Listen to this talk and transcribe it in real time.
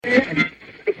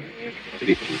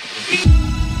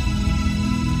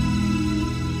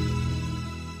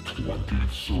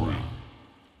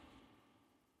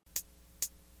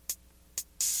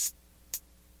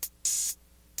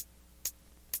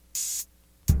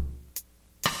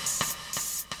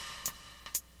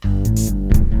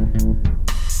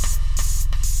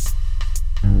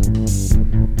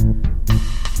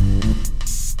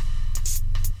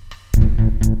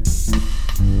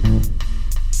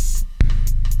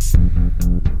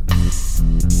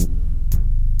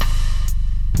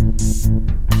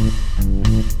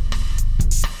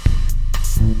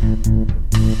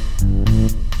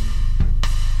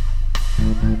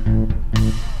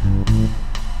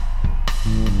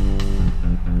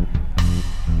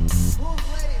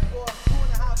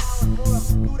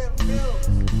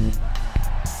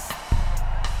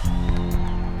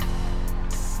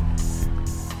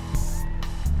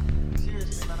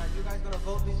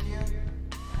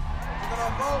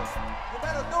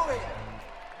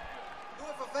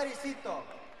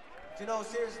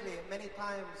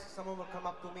Someone will come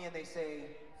up to me and they say,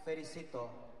 Felicito.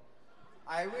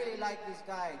 I really like this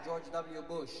guy, George W.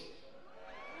 Bush.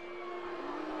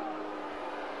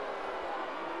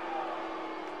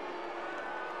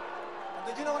 And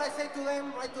did you know what I say to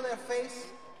them, right to their face?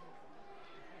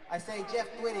 I say, Jeff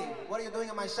Tweedy, what are you doing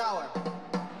in my shower?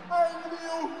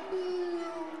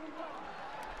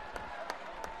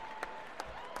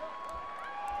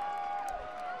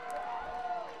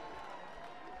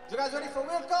 You guys ready for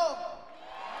real talk?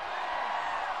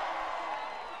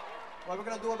 Well, we're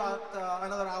gonna do about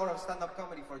another hour of stand-up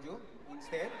comedy for you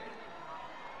instead.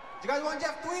 Do you guys want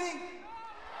Jeff Tweedy?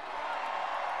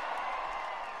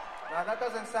 No, that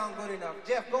doesn't sound good enough.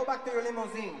 Jeff, go back to your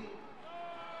limousine.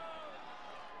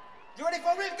 You ready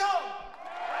for real go?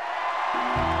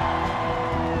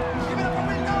 Give it up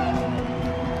for real go!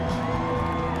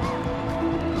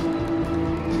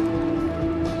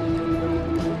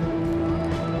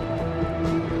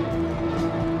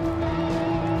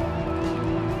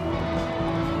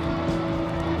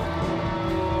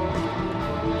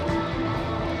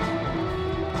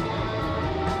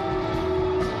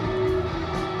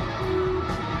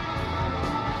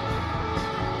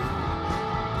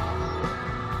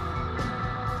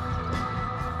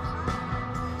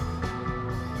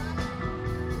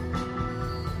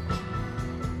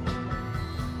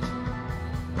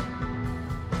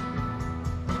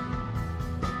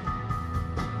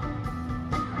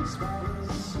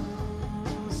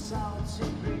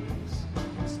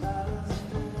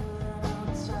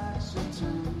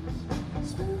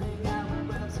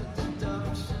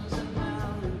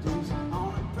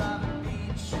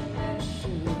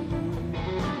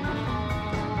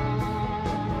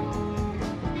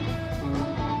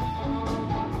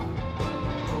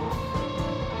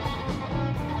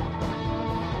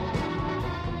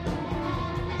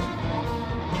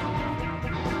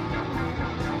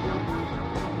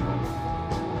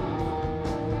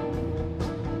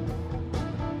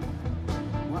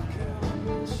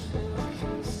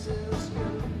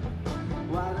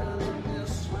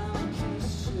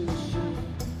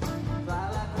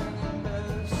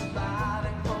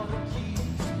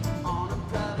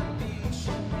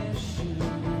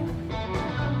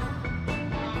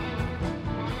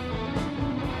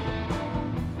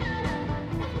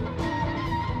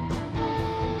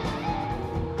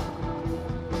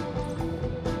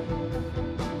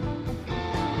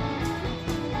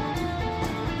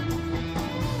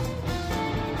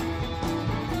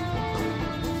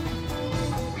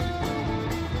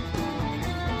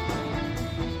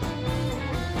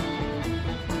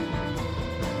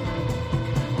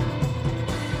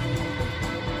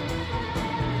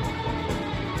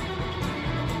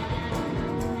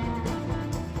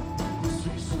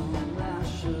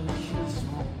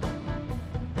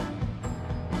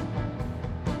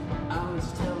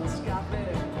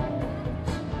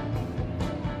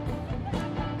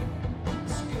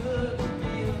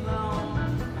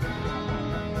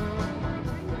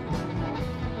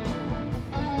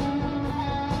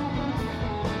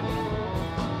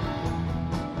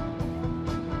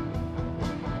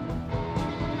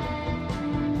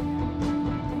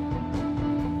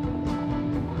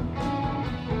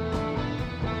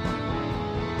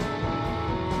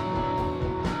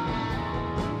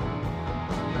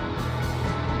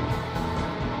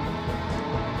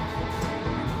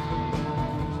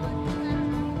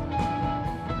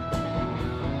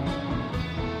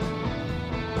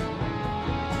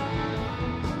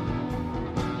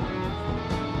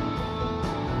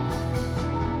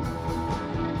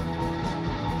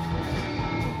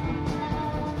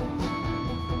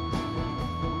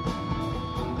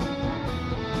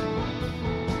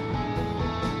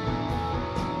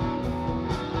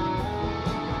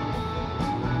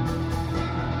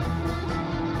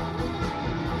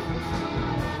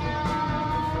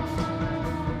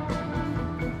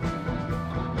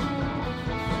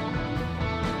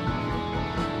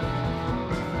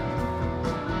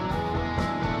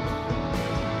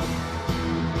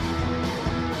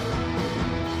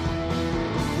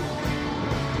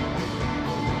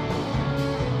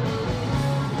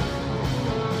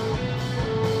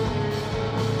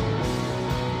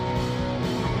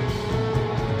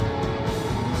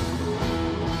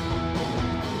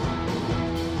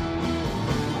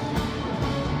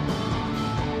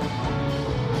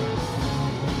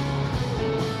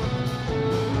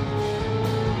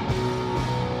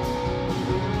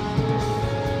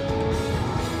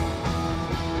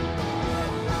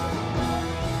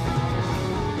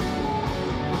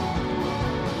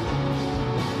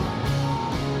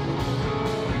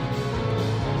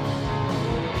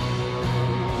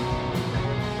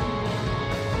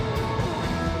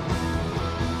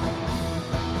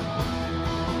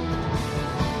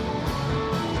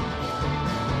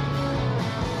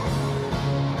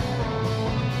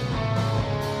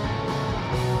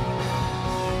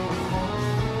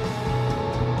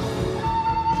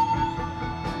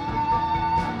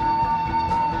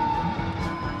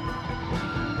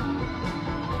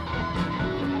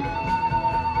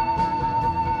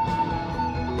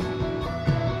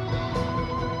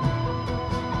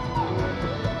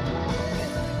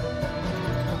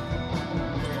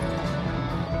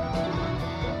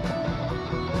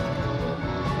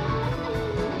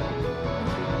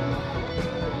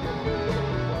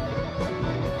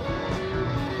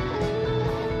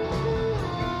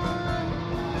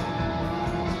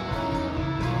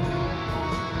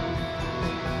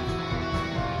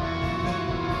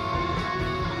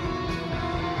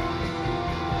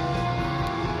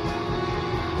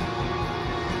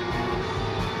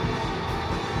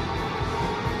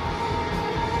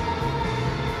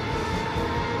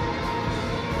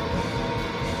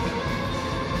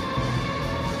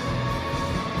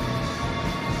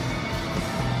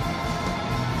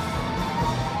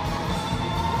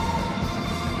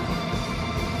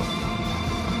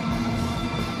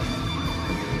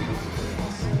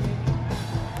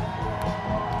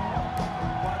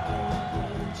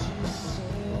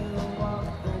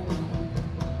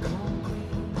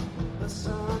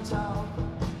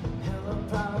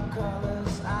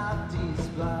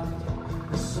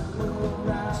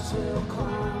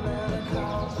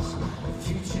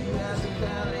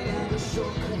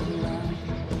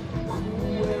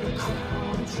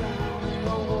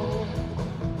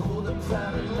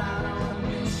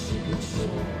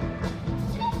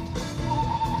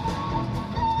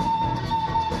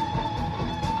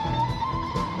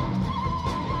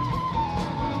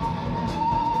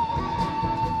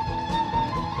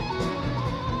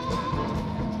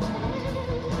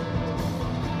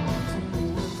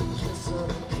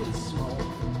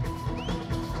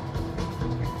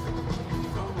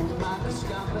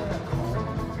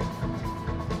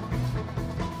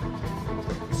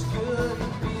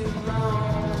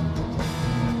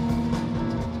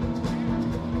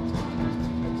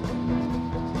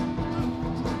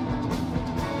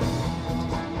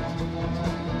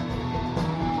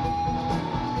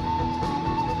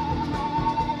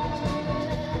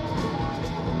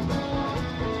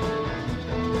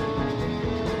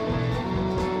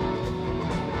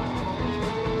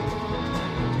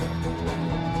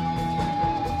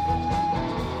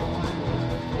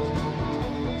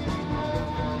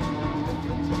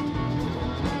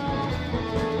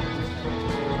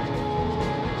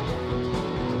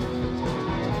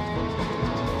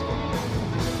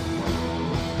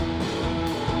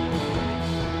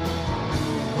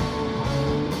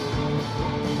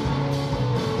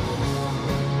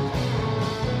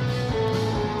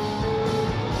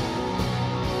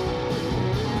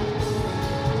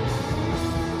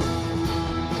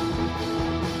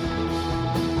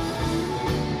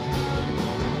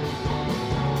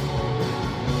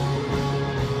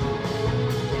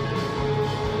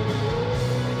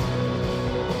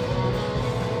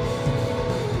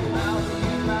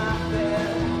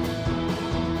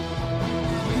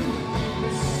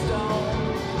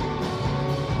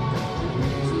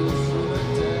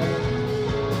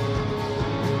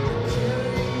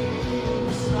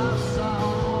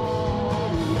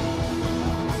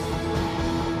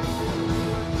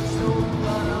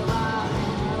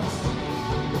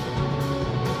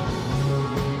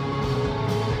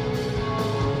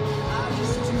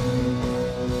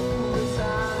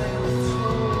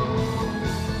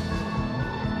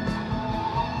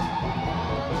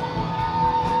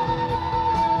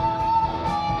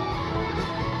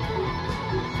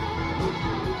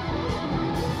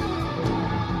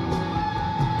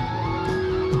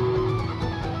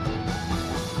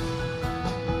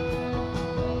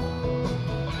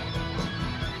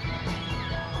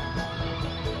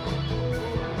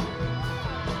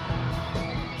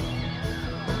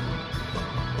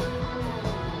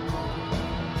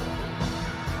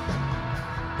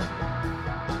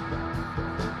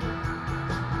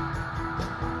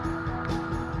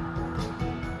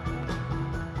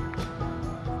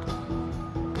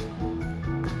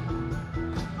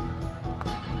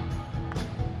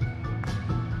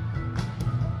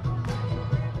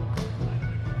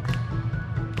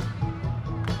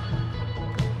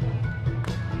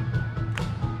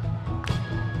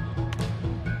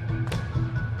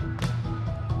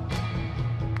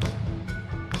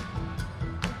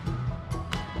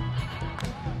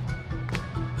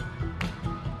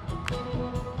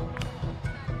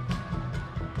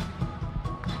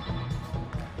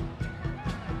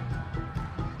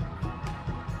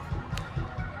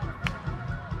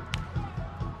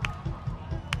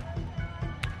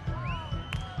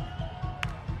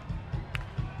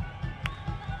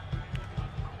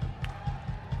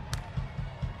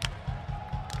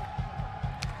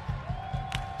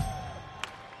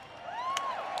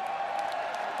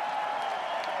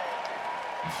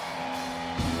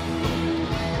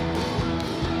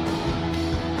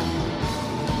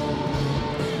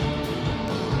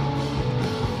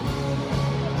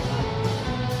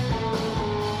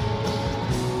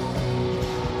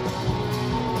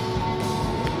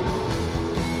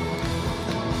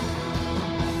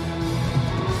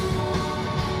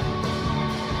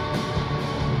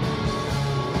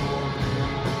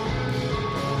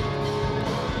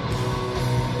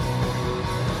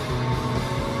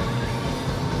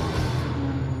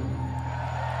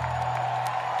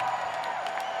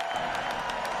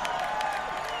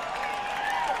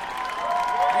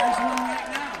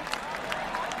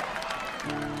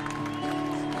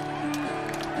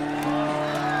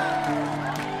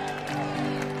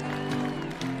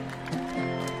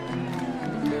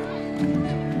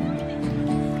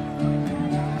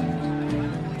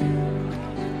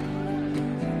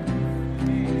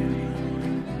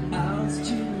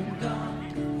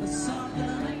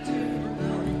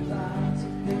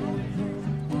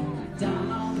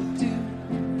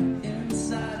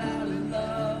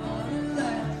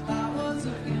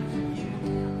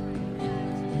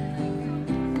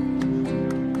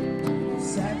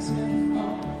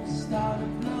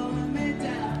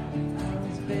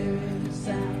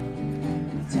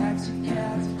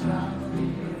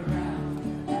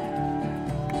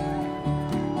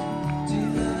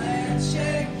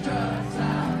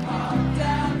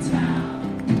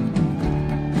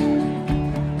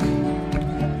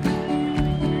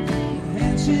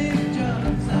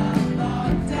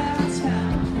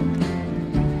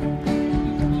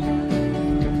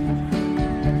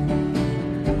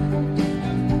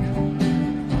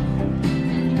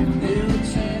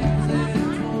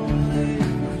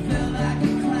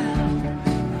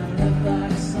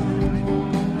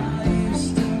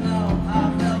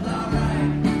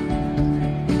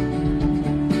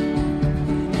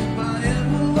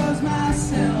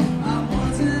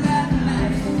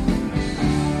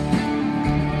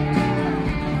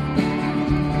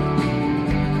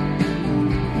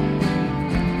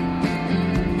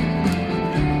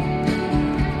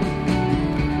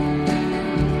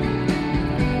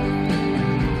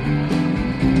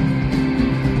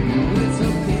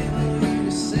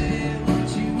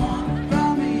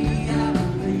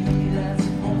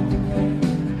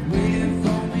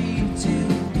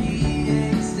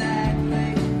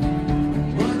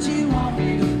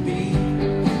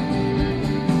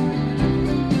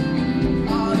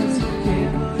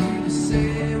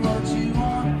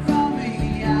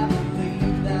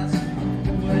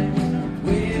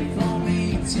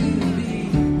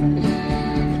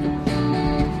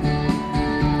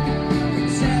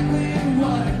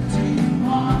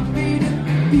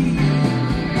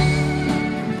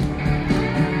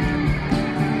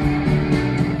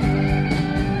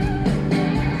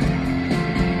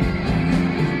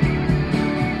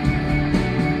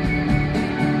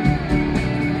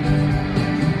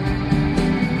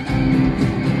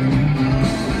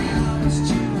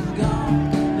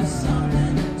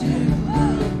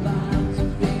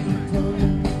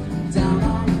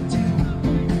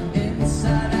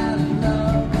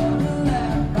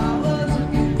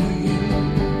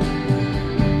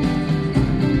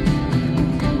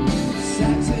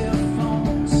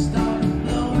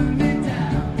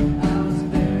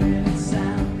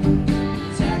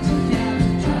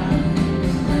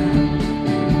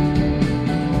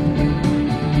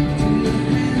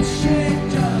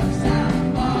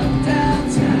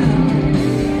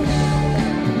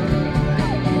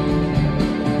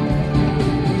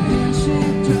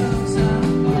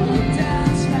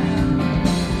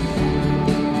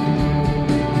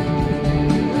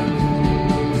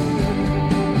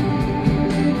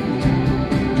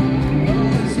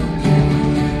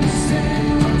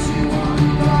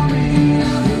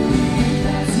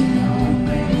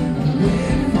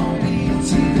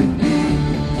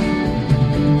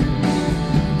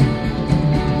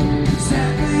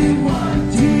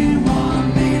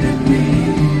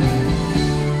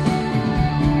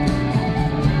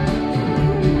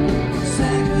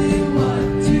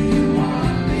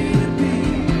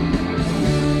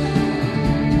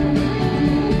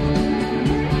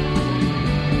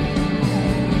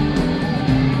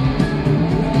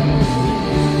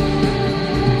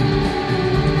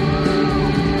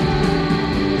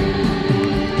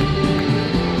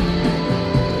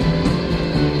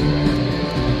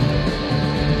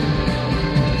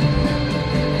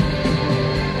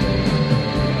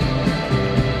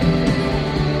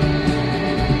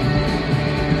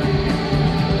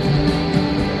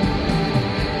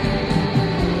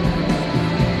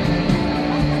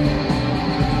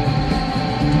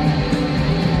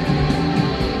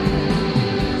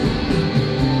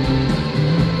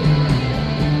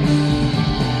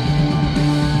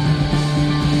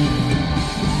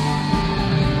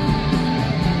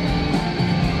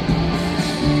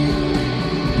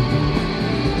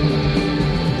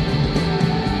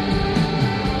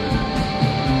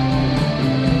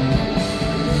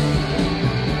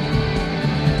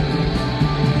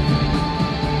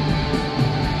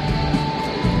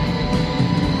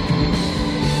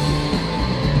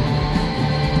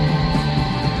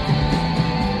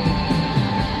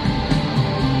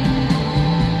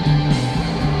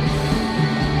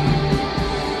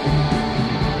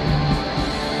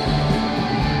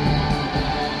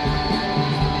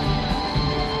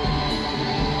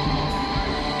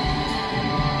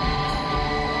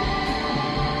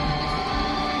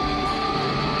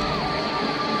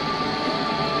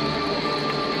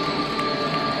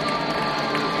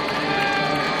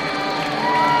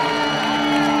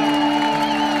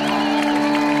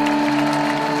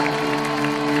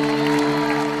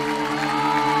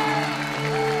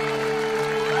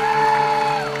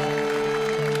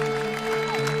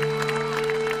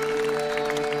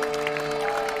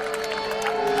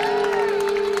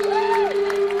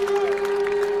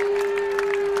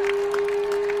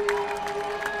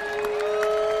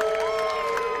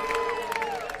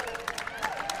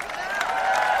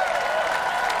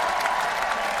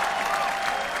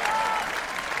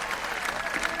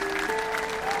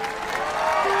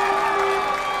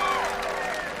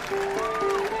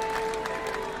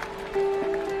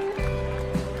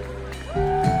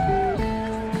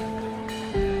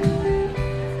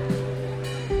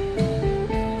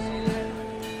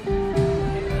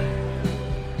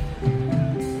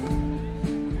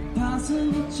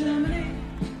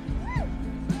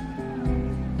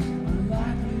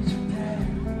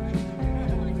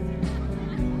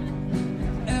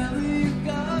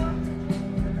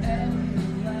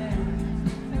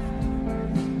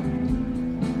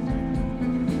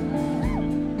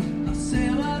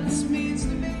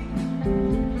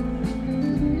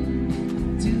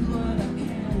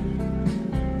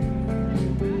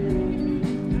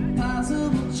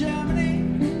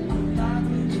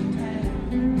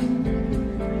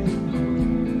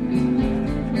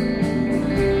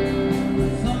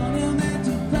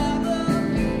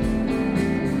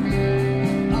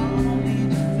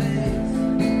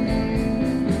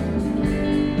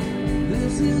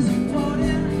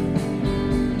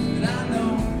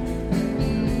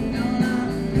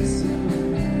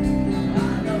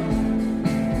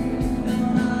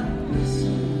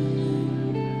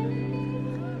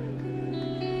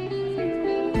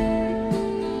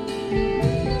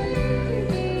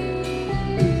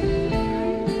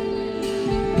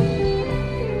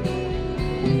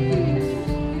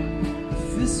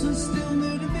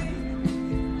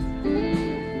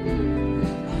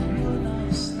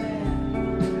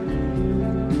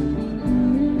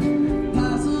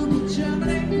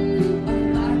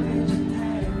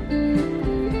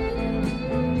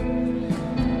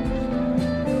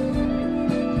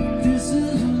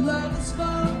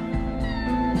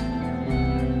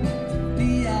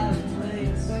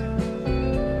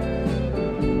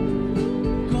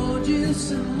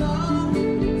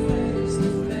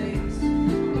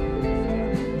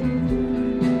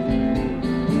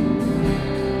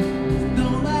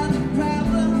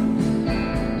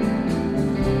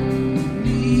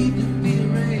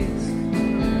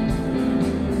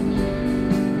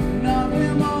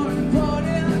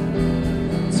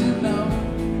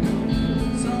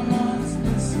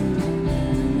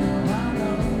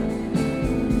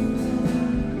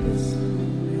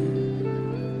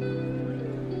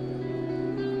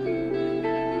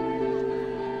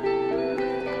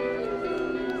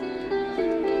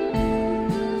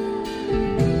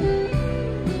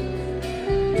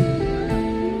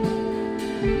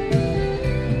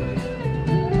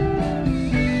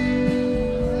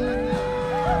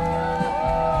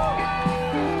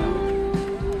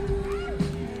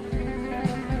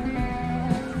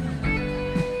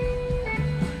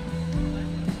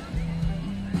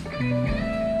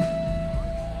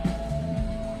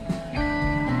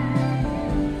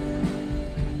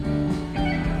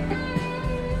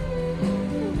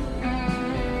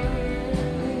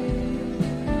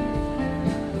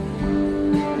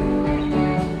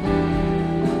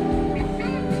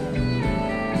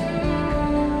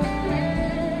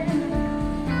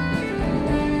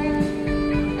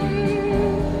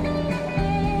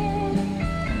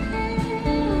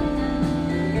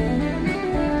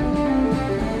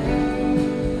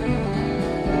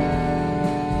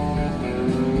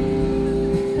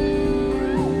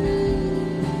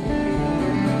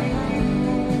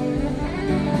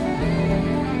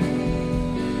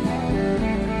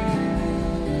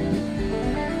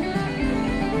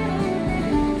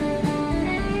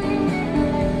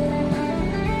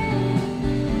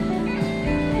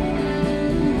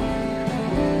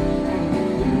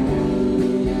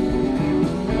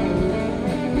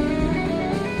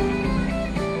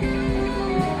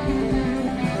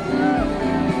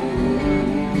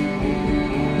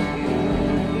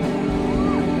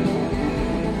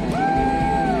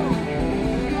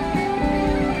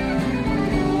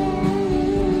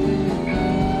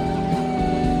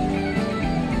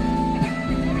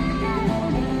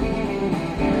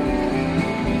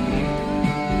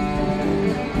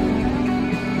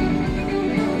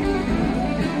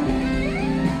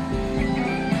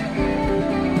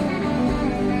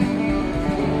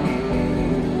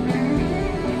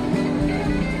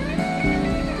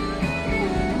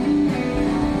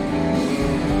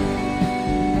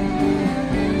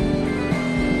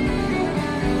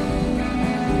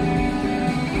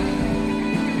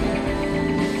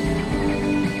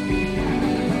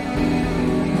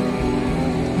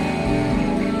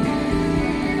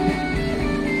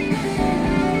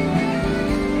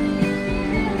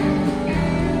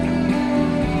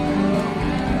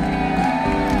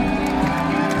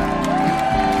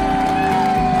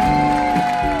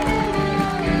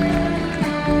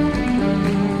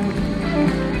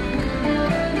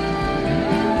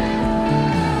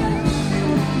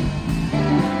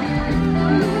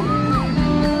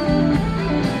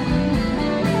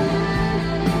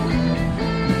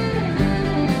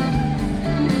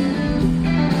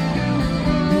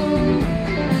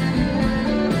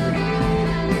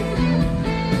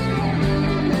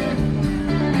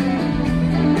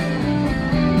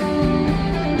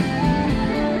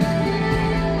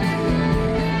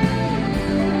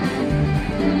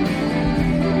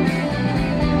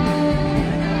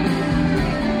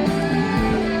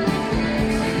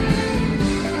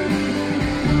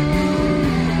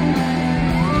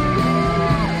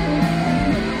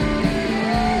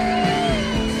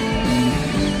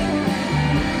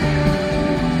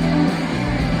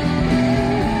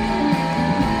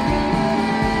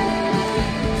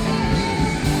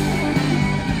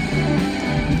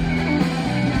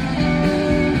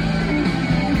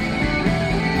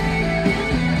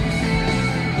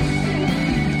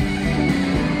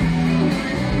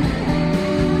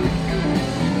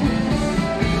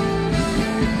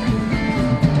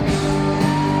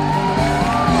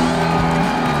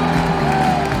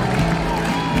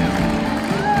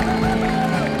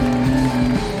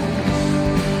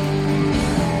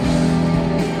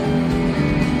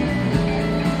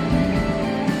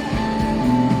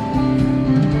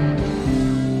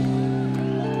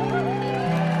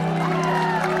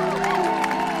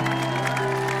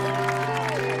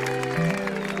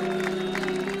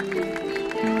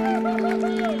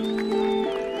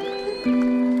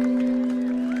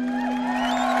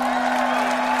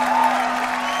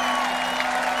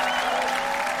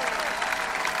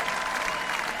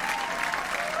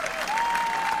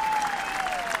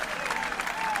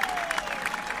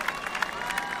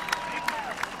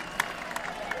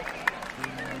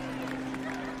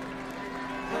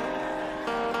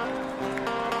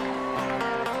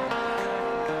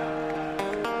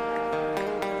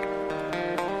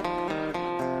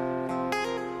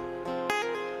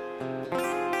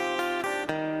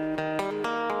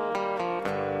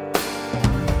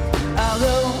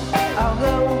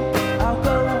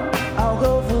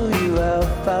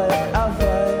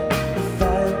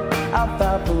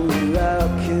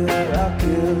 I'll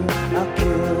kill, I'll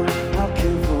kill, I'll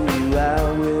kill for you. I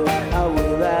will, I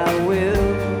will, I will.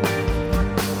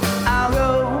 I'll go,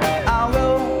 I'll go,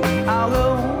 I'll go,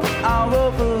 I'll go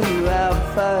for you. I'll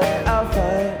fight, I'll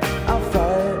fight, I'll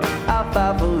fight, I'll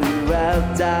fight for you. I'll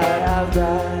die, I'll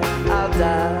die, I'll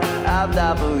die, I'll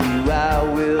die for you. I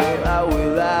will, I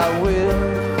will, I will.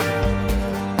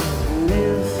 And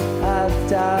if I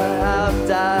die, I'll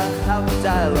die, I'll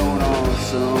die alone on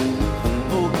some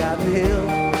forgotten hill,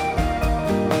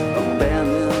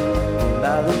 abandoned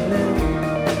by the mill.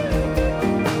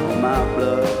 My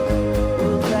blood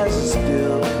will pass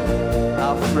still.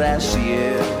 I'll thrash the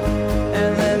air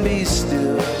and then be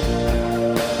still.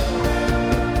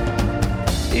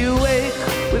 You wake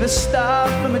with a start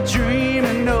from a dream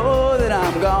and know that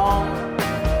I'm gone.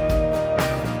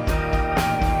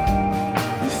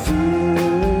 You feel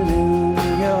it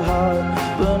in your heart,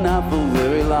 but not for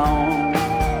very long.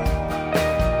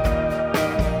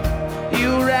 You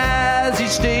rise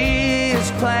each day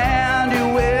as planned, your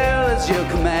will is your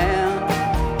command.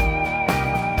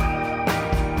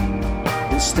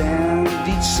 You stand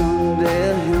each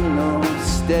Sunday, a hymnal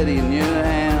steady in your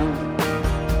hand.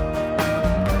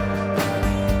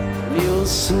 You'll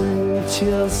sing to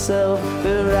yourself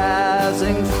the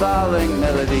rising, falling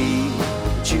melody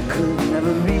that you could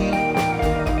never read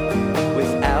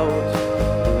without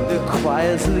the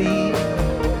choir's lead.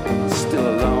 Still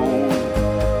alone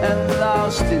and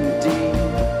lost indeed,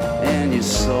 and your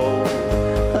soul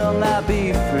will not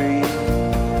be free.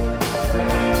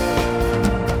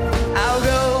 I'll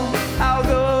go, I'll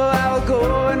go, I'll go,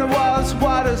 and the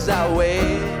waters I'll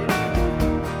wade.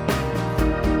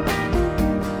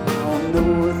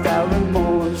 Without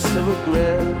remorse or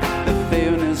regret, the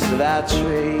fairness of our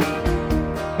trade.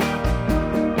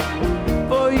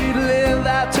 For you to live, I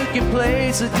took your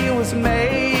place. A deal was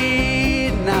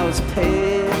made, and I was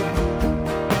paid.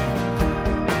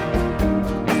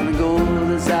 And the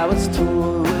goal, as I was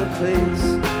told, was a place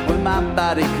where my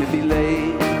body could be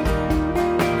laid.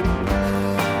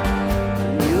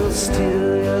 And you'll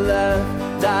steal your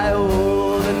life, die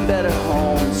old and better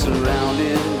home,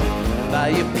 surrounded by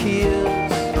your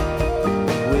peers,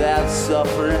 without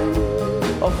suffering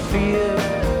or fear.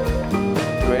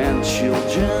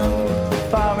 Grandchildren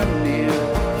far and near,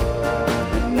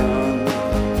 and none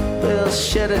will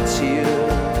shed a tear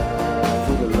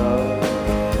for the love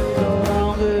no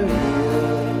longer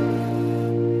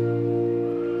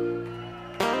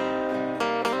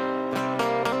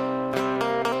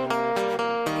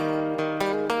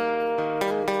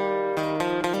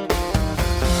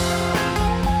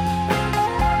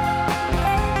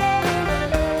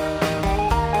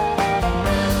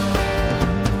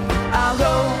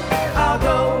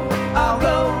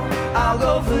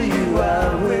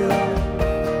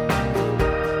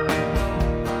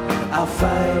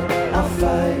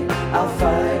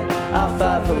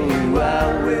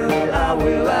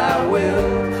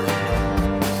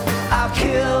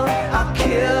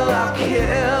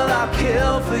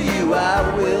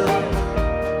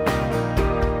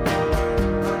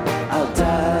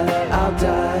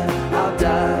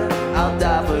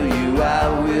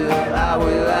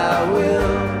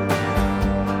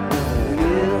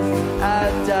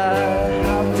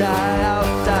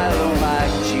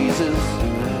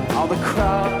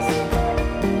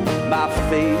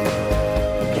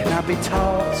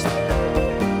tossed.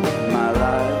 My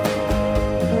life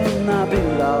will not be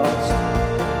lost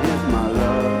if my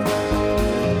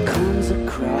love comes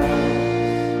across.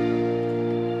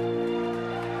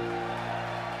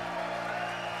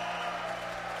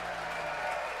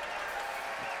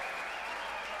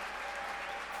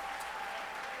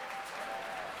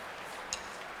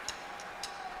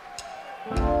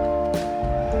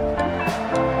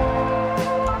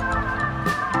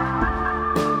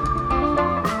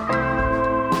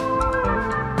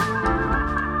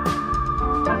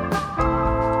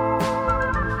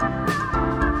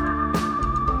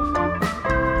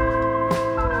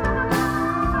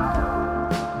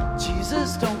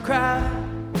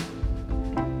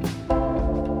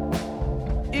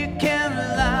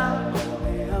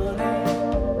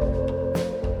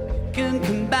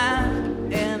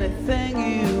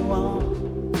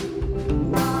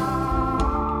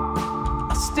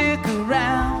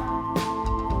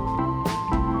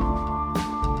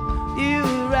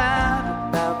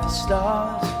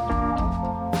 Stars,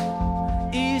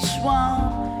 each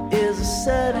one is a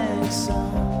setting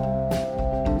sun.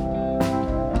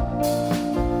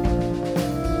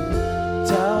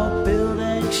 Tall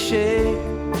buildings shake,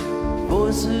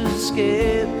 voices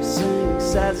escape, sing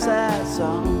sad, sad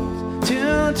songs.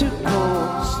 Tuned to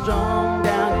cold, strung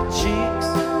down your cheeks,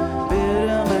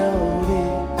 bitter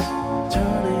melodies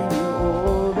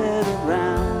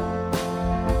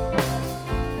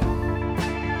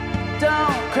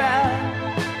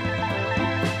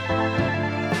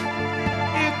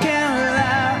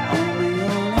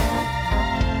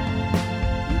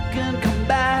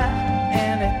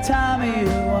time you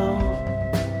won't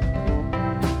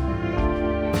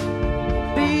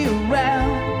be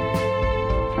around.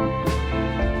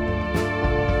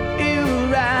 You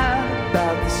write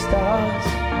about the stars.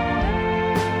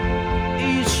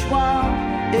 Each one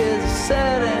is a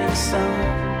setting sun.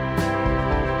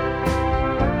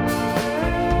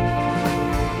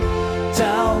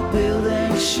 Tall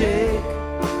buildings shake,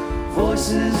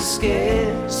 voices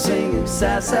scared, singing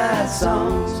sad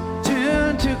songs.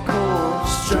 Tuned to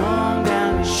chords, strung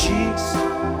down your cheeks,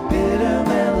 bitter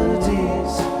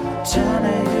melodies,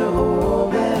 turning your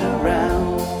orbit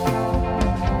around.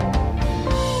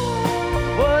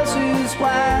 Voices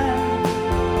wide,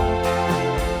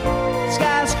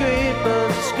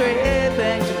 skyscrapers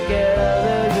scraping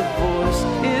together. Your voice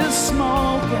is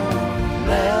smoking,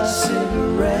 last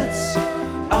cigarettes,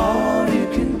 all you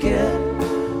can get,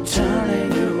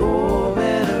 turning your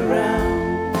orbit around.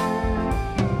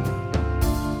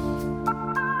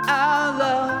 Our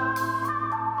love,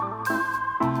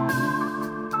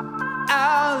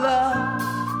 our love,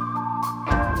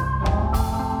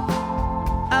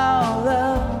 our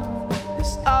love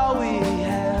is all we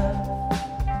have.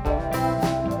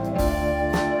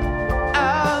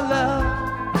 Our love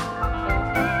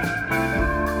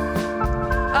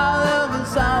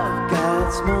is all of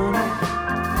God's money.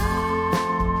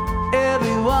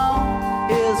 Everyone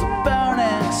is a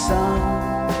burning sun.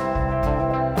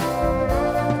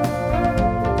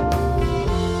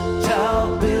 Tall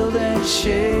buildings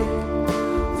shake,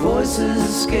 voices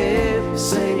escape,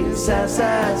 singing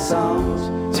sad songs.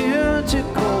 Tuned to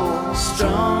chords,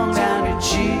 strung down your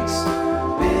cheeks,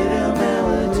 bitter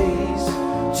melodies,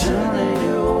 turning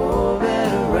your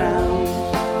orbit around.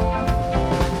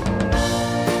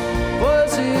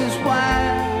 Voices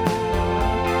wide,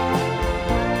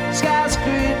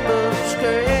 skyscrapers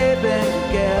scraping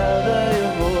together.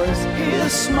 Your voice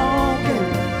is smoking,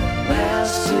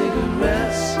 last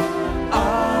cigarettes,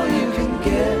 all you can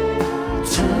get,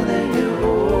 turning your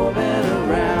orbit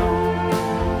around.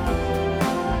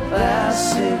 Last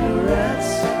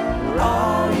cigarettes,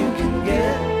 all you can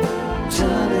get,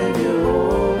 turning your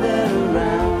orbit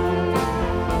around.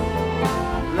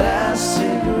 Last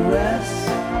cigarettes,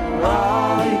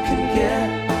 all you can get,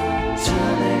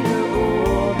 turning your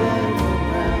orbit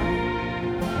around.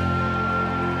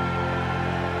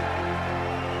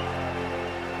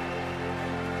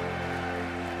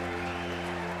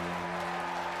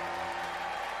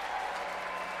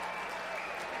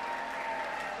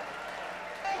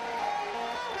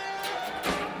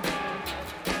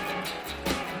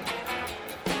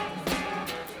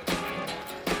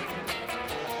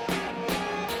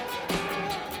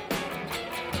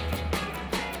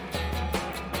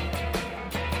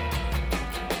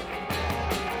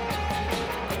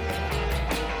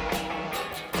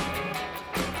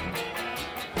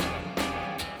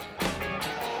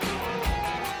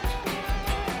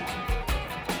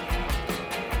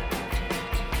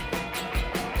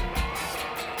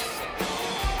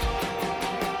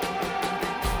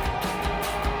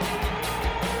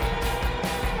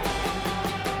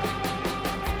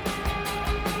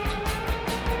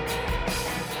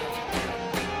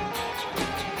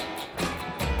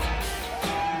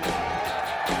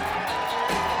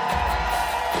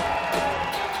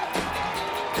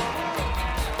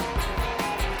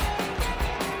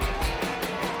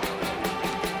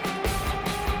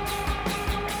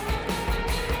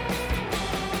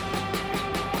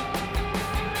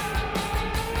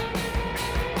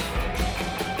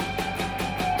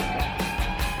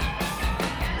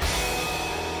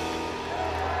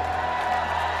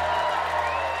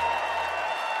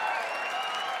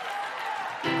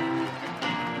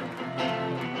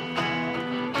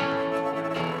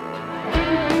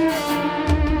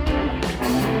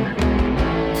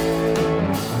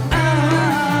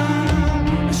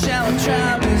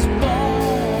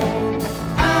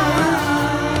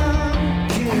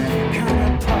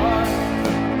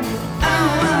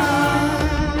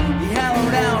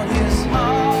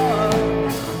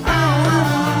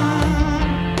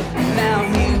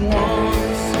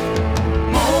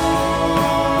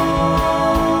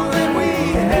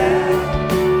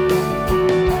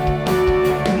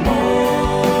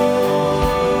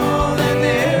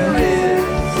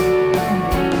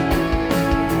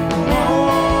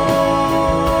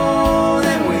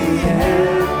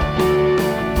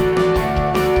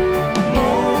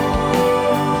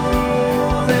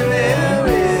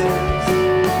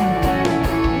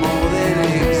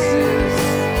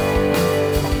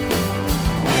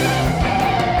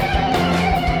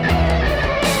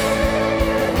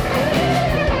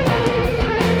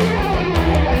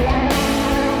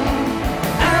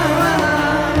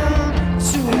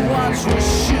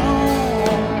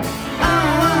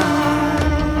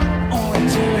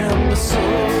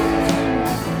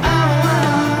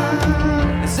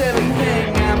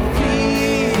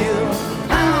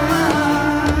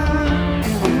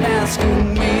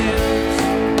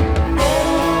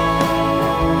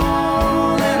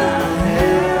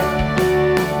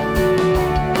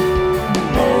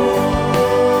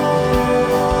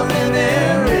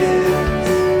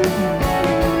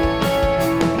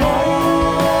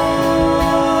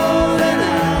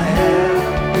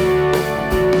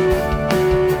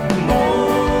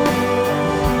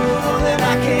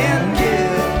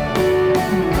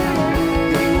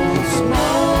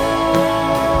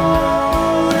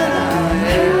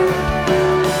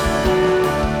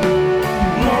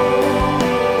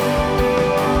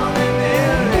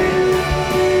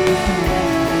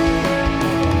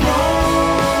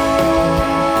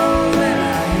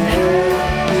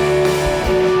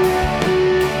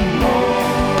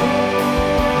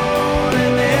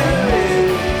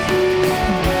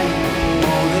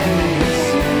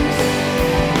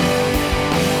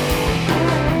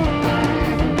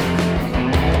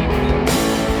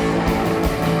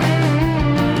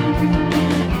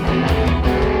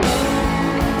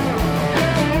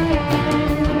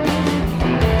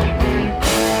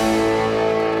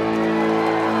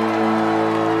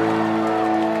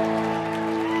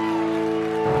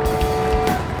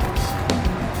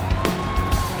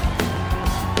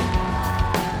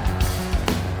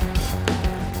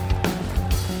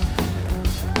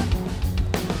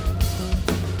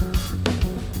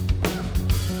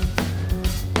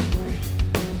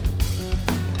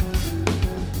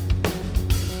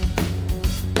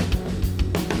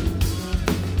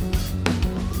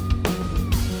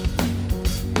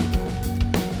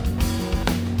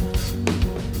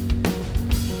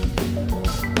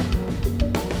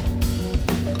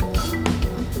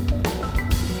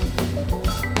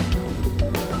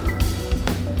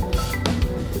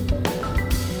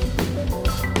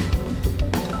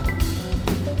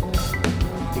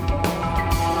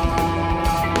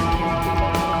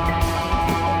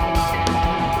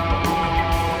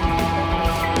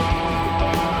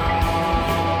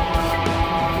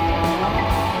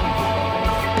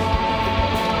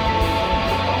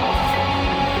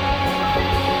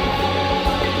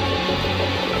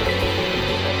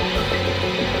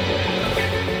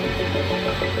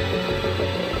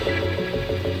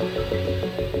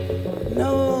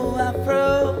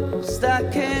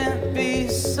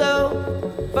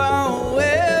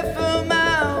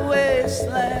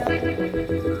 Never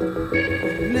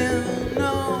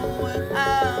know when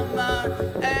I'm an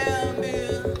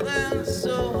ambulance,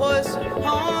 so hoist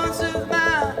horns with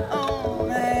my own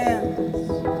hands.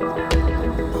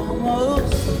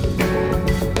 Almost.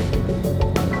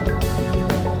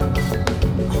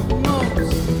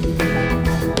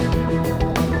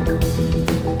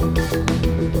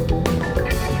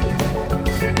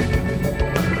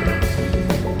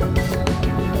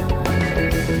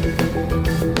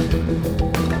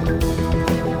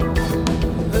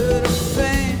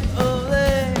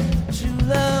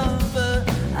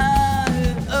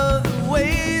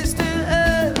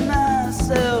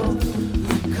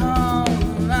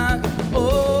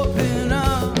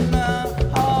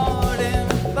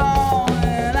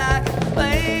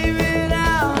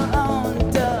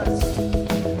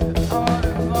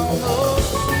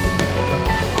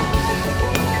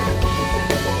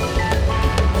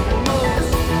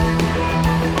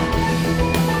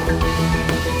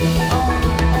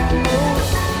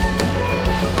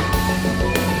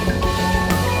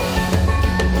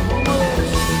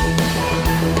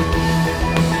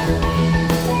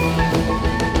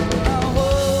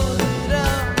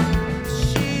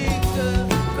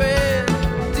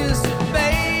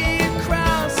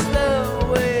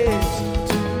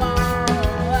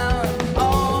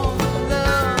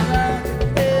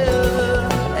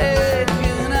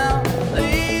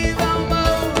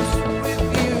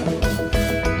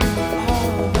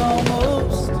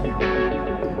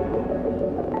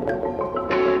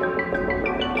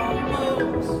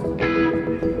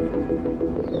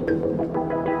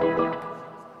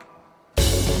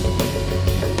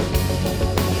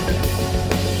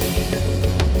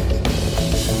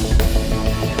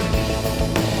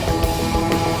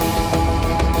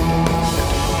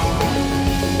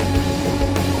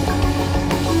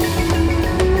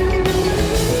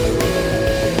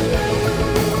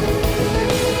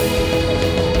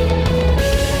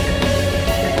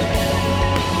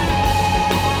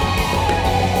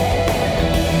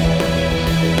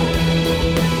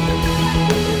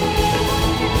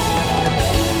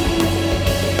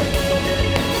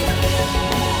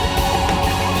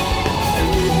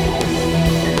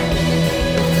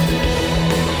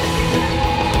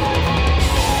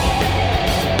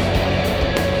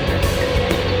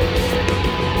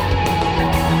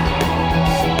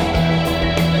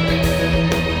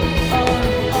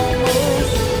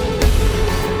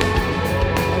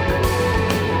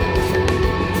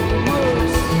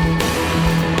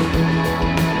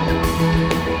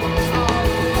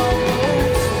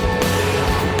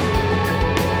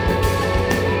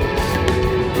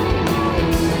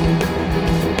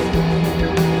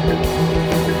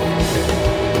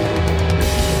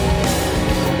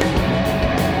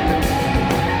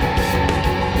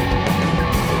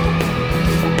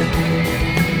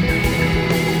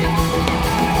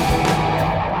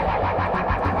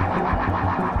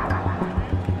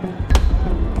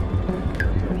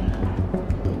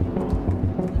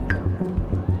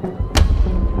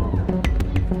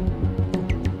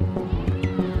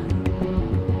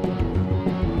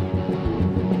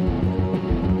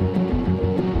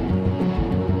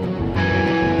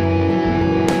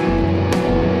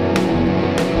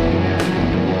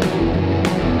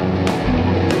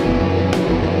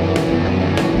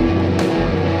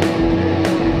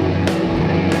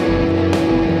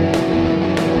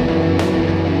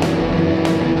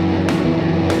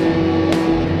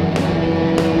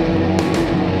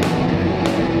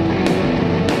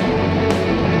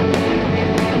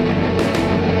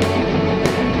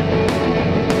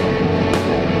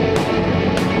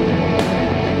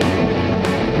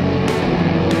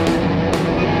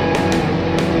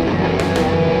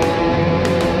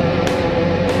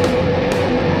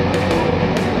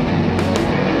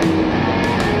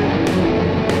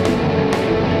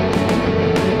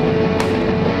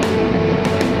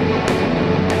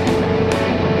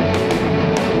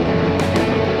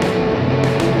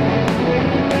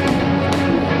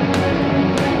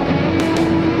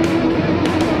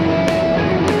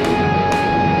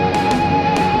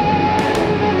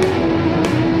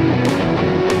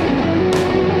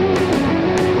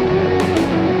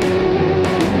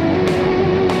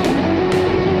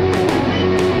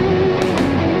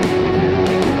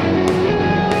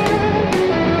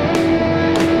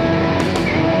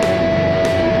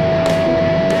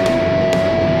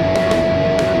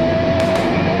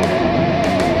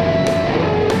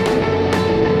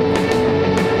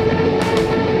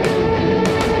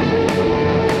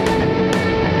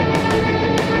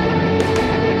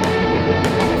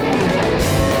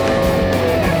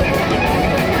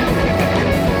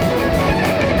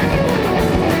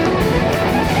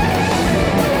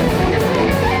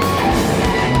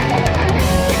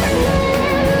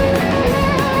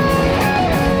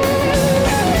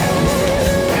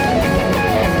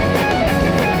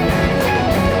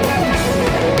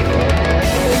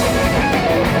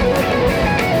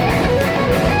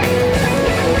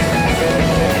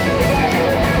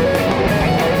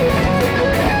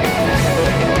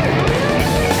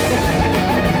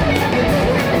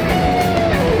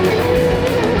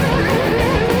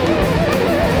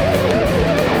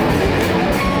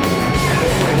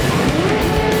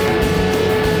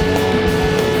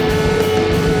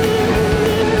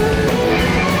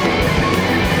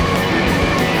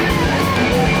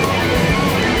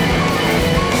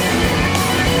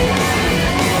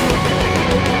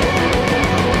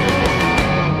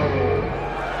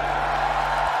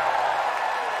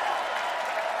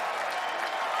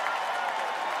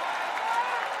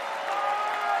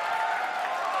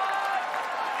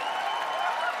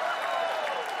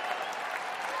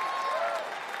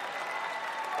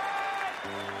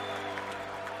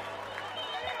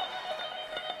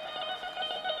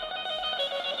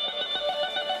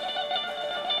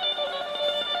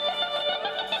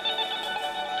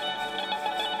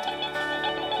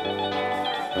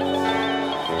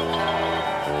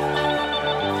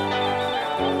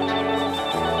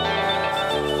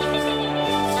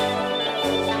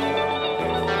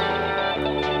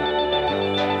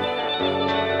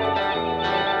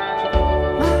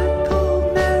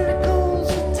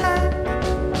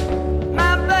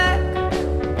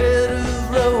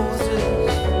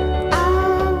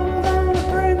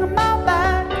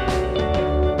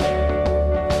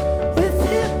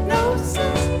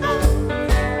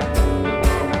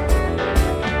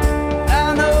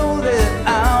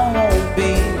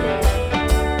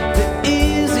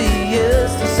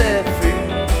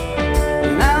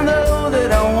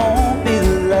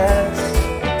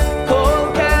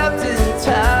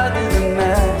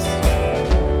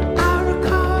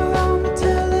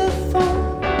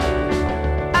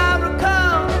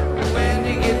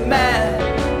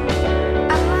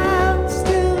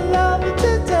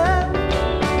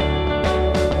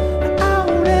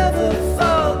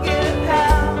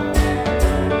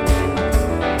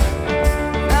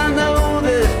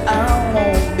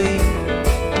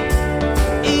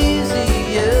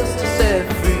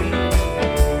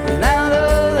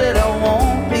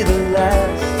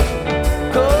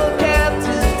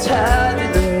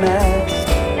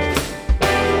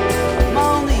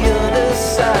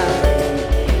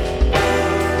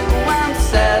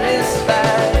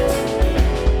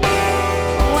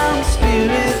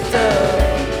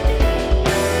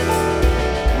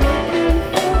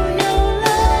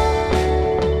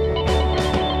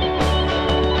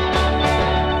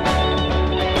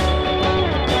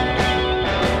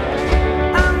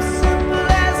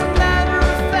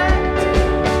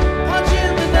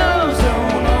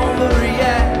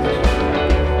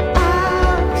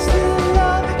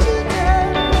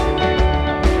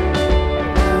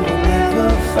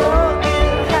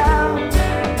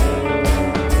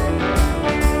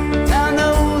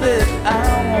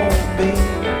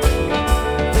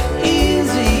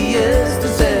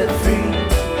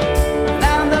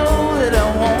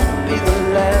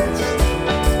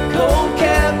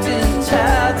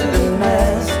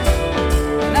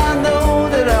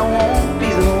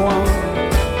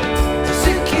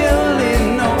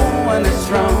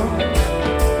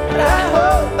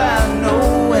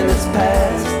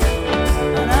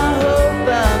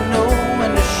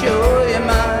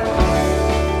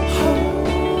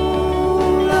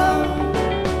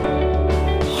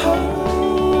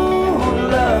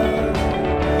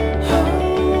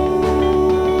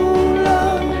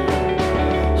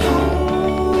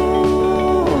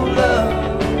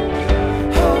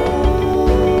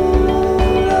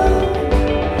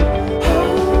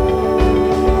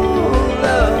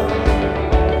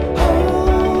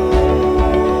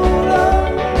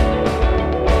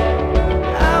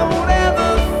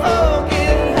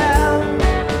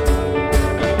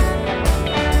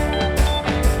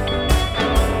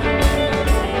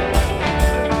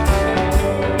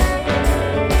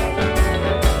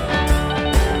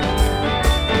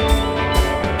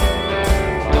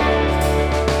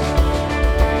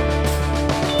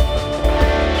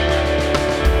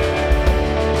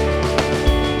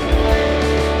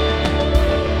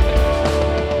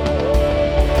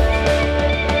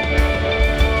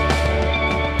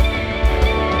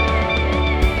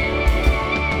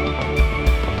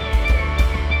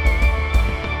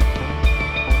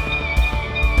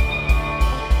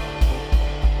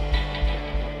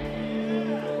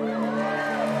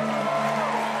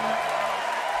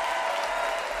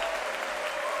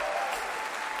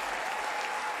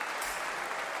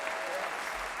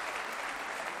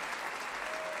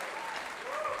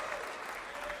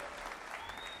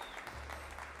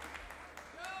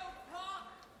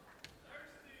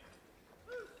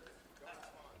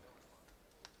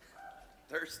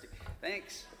 Thirsty.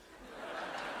 Thanks.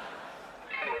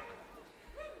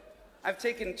 I've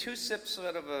taken 2 sips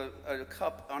out of a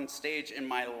cup on stage in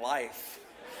my life.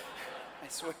 I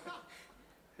swear.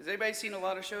 Has anybody seen a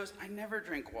lot of shows? I never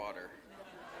drink water.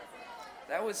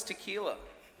 That was tequila.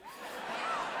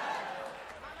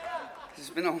 It's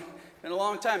been a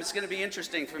long time. It's going to be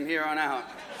interesting from here on out.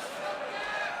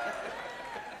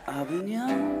 I've been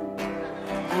young,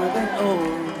 I've been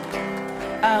old,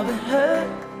 I've been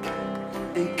hurt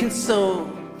and consoled,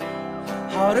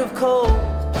 heart of cold,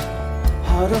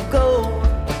 heart of gold,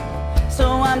 so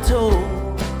I'm told.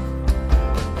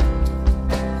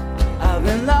 I've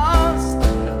been lost,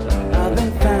 I've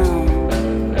been found,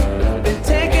 been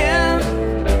taken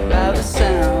by the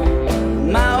sound,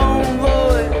 my own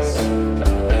voice,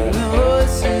 and the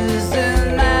voices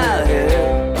in my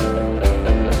head.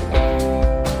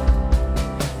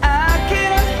 I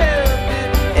can't help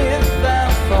it if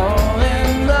I fall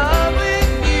in love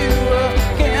with you.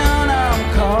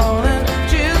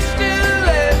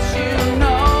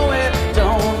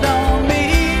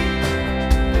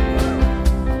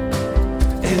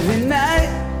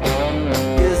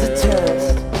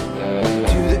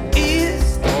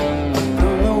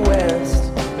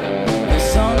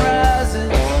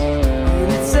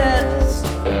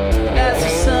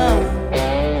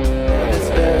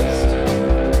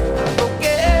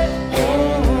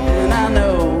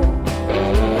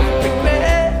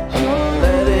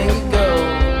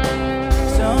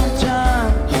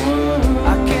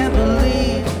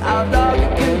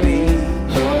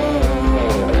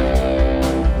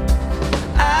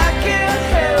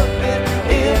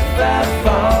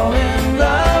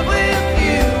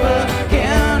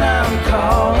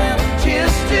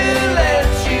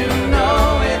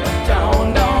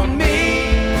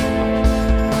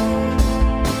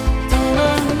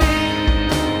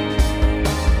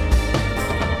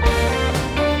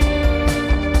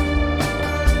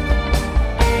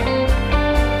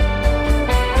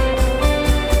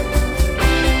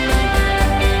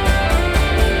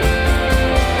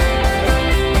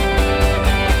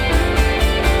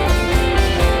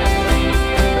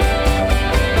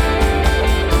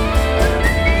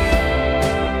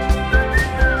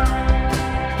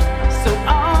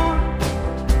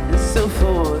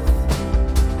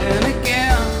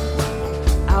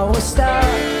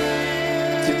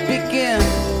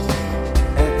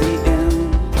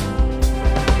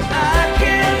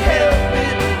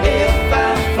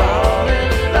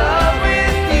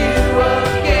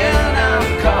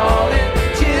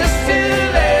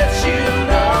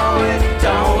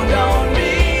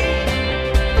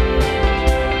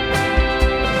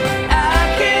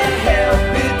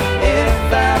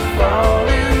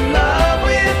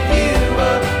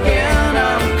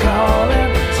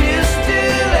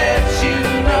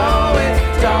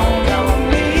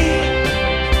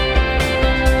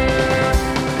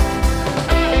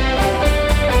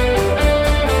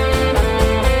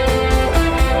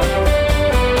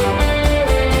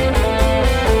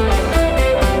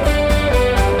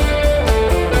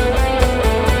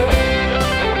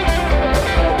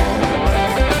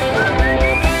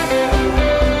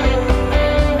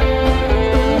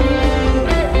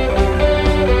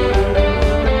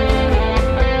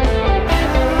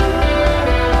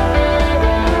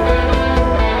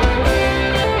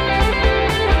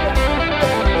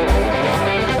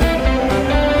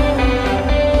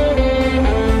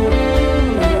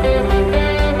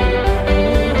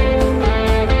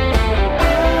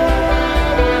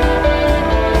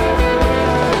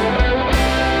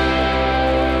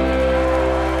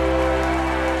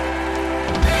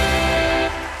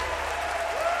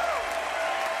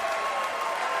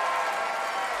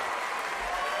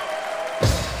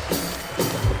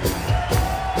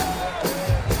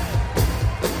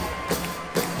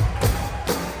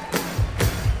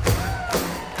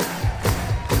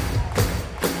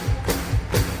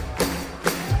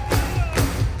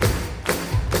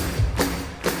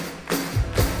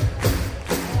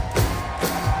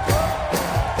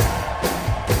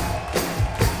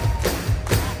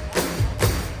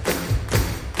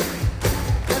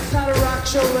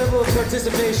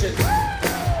 participation.